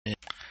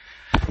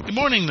Good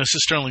morning, this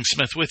is Sterling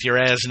Smith with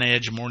your As an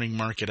Edge morning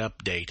market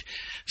update.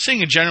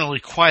 Seeing a generally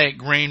quiet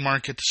grain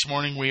market this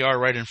morning. We are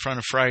right in front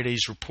of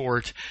Friday's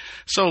report,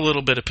 so a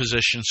little bit of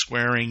position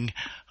squaring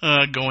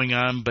going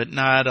on, but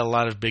not a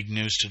lot of big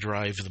news to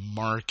drive the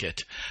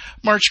market.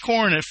 March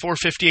corn at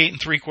 4.58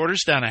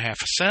 3/4, down 1/2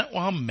 cent,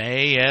 while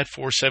May at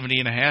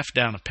 4.70 1/2,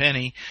 down a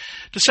penny.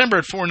 December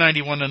at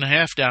 4.91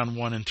 1/2, down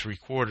 1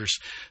 3/4.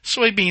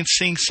 Soybeans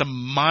seeing some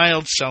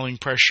mild selling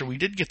pressure. We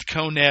did get the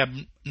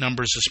CONAB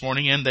numbers this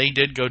morning, and they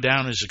did go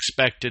down as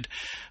expected,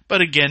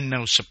 but again,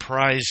 no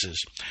surprises.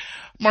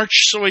 March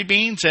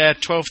soybeans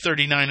at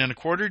 12.39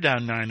 1/4,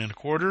 down 9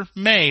 1/4.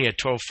 May at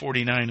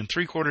 12.49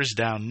 3/4,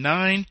 down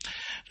 9.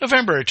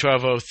 November at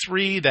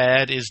 12.03,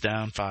 that is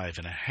down 5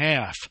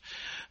 1/2.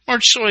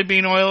 March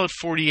soybean oil at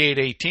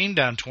 48.18,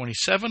 down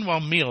 27,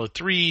 while meal at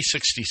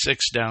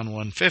 3.66, down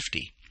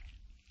 1.50.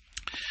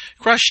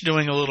 Crush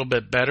doing a little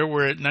bit better.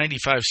 We're at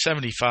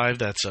 95.75,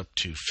 that's up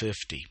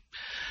 2.50.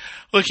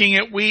 Looking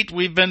at wheat,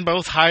 we've been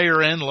both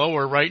higher and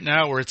lower. Right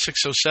now, we're at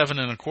 607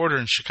 1/4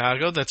 in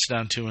Chicago. That's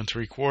down 2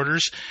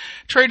 3/4.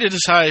 Traded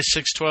as high as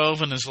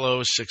 612 and as low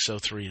as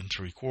 603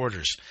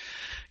 3/4.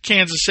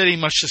 Kansas City,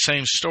 much the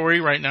same story.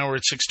 Right now, we're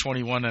at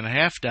 621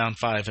 1/2, down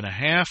 5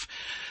 1/2.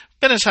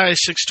 Been as high as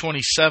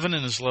 627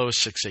 and as low as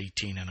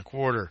 618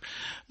 1/4.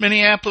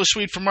 Minneapolis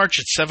wheat for March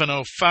at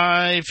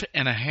 705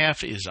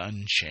 1/2 is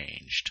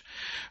unchanged.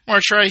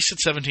 March rice at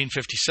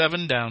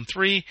 17.57, down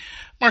 3.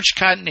 March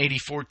cotton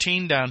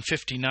 80.14, down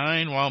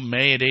 59, while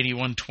May at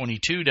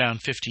 81.22, down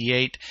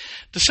 58.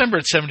 December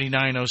at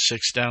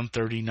 79.06, down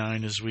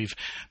 39, as we've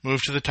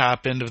moved to the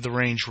top end of the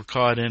range we're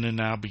caught in and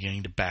now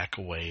beginning to back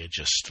away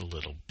just a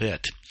little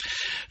bit.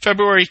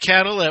 February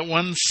cattle at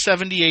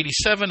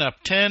 170.87,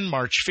 up 10.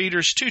 March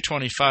feeders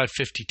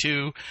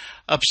 225.52,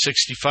 up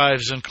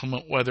 65.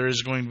 Inclement weather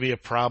is going to be a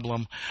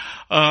problem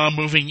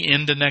moving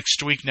into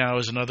next week now,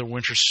 as another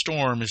winter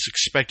storm is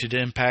expected to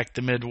impact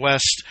the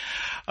Midwest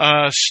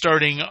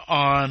starting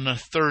on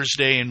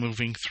Thursday and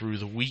moving through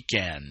the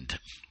weekend.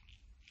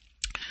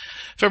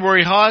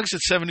 February hogs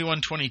at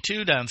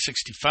 71.22, down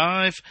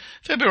 65.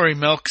 February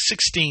milk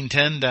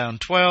 16.10, down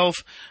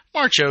 12.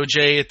 March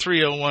OJ at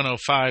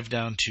 301.05,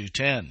 down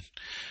 2.10.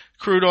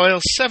 Crude oil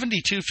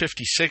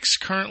 72.56,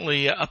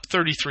 currently up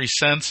 33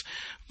 cents.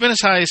 Been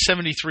as high as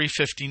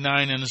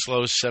 73.59 and as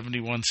low as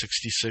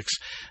 71.66,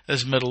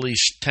 as Middle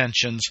East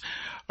tensions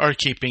are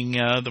keeping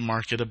the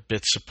market a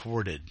bit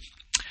supported.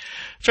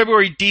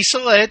 February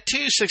diesel at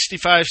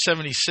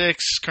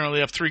 265.76,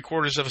 currently up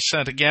 3/4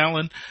 cent a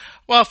gallon,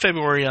 while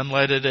February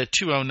unleaded at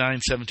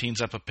 209.17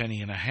 is up 1.5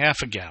 pennies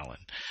a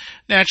gallon.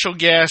 Natural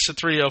gas at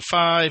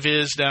 305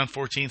 is down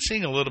 14,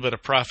 seeing a little bit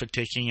of profit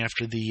taking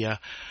after the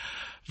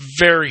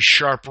very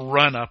sharp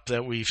run-up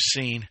that we've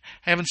seen.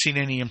 Haven't seen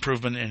any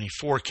improvement in any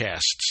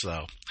forecasts,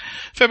 though.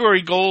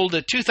 February gold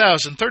at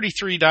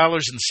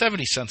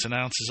 $2,033.70 an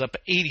ounce is up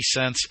 80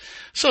 cents.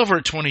 Silver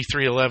at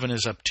 $23.11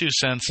 is up 2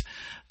 cents.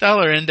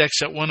 Dollar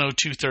index at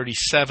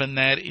 102.37,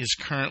 that is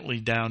currently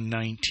down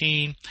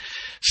 19.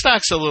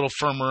 Stocks a little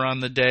firmer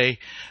on the day.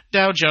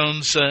 Dow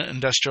Jones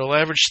Industrial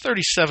Average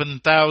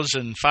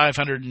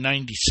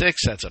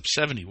 37,596, that's up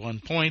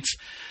 71 points.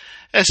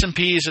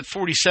 S&P is at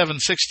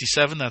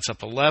 47.67, that's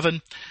up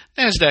 11.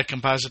 NASDAQ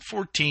Composite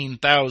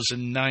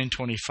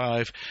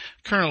 14,925,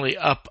 currently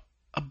up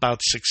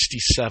about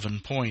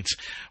 67 points.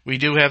 We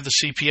do have the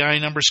CPI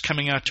numbers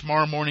coming out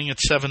tomorrow morning at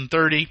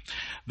 7:30.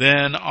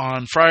 Then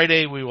on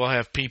Friday, we will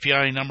have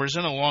PPI numbers,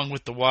 and along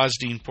with the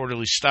WASD and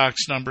quarterly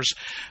stocks numbers.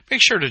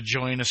 Make sure to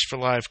join us for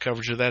live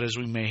coverage of that, as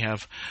we may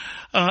have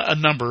a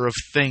number of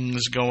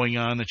things going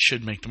on that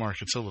should make the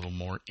markets a little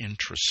more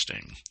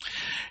interesting.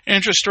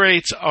 Interest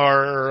rates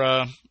are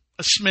a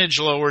smidge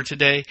lower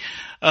today.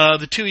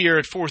 The 2-year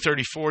at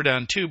 4.34,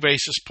 down 2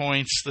 basis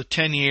points. The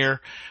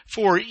 10-year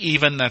 4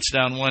 even, that's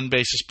down 1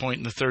 basis point.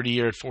 And the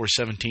 30-year at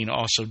 4.17,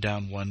 also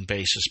down 1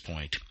 basis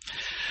point.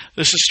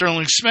 This is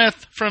Sterling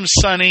Smith from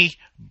sunny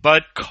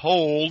but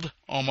cold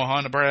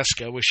Omaha,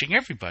 Nebraska, wishing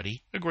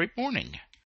everybody a great morning.